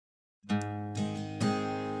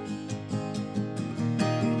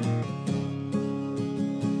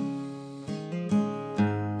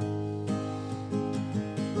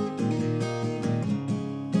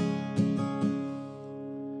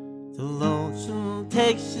lonesome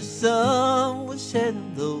Texas sun was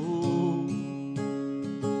setting low.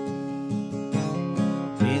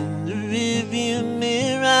 In the rearview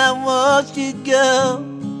mirror I watched it go.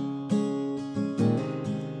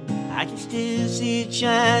 I can still see it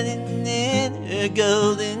shining in her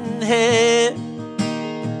golden hair.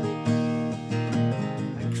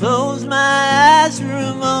 I close my eyes for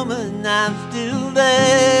a moment and I'm still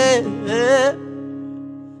there. The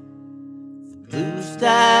bluest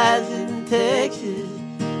eyes in Texas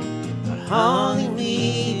are haunting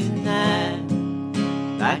me tonight,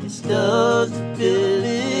 like the stars that fill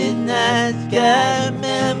the night sky.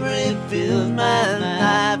 Memory fills my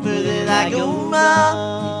life, but then I go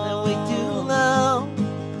wrong.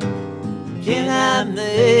 Can I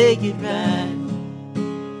make it right?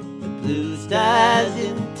 The bluest eyes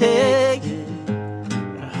in Texas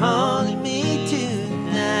are haunting me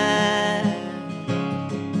tonight.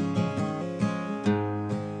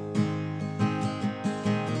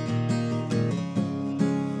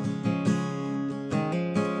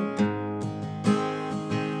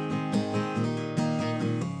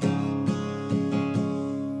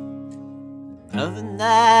 Another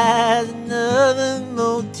night, another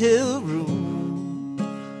motel room,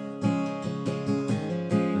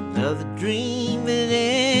 another dream that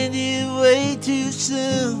ended way too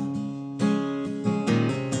soon.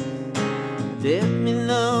 Left me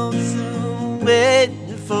lonesome,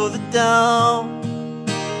 waiting for the dawn,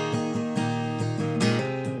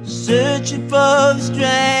 searching for the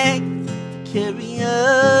strength to carry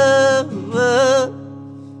on.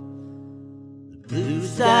 The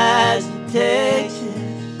bluest eyes in Texas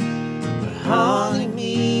are haunting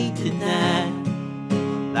me tonight,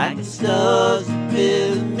 like the stars that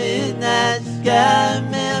fill the midnight sky.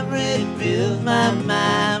 Memory fills my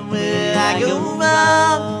mind. Where I go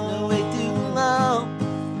wrong, way too long.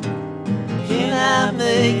 Can I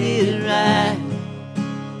make it right?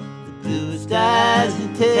 The bluest eyes in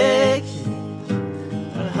Texas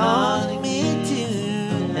are haunting me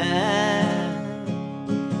tonight.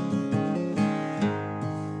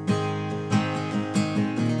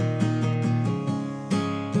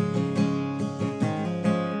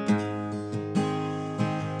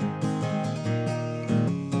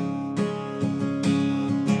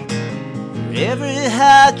 Every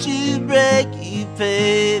heart you break, you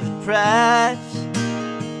pay the price.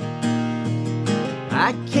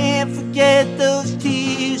 I can't forget those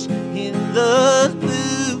tears in those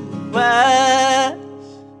blue eyes.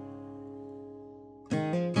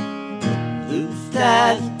 Bluest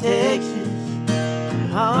eyes in Texas are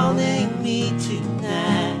haunting me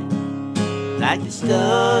tonight, like the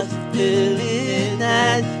stars that fill the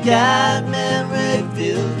night sky. Memory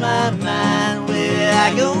fills my mind. Where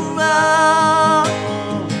I go wrong,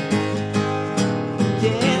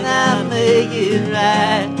 can I make it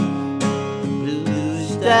right?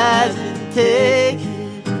 Bluest eyes in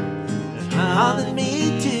Texas are haunting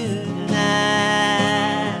me tonight.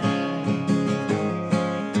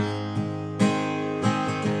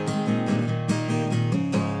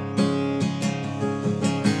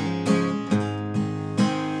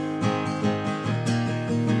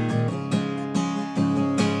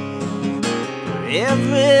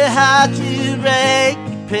 Every heart you break,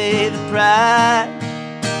 you pay the price.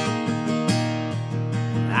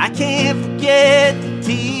 I can't forget the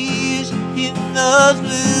tears in those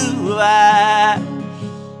blue eyes.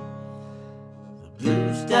 The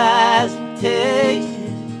bluest eyes in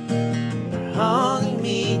Texas are haunting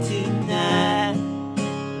me tonight,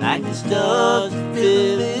 like the stars that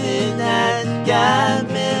fill the night sky.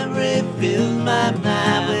 Memory fills my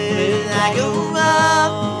mind. When I go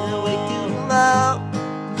wrong,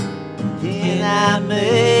 can I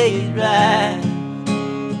make it right?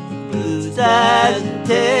 Bluest eyes in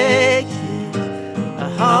Texas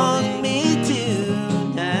are haunting me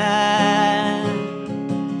tonight.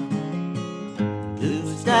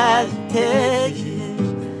 Bluest eyes in Texas.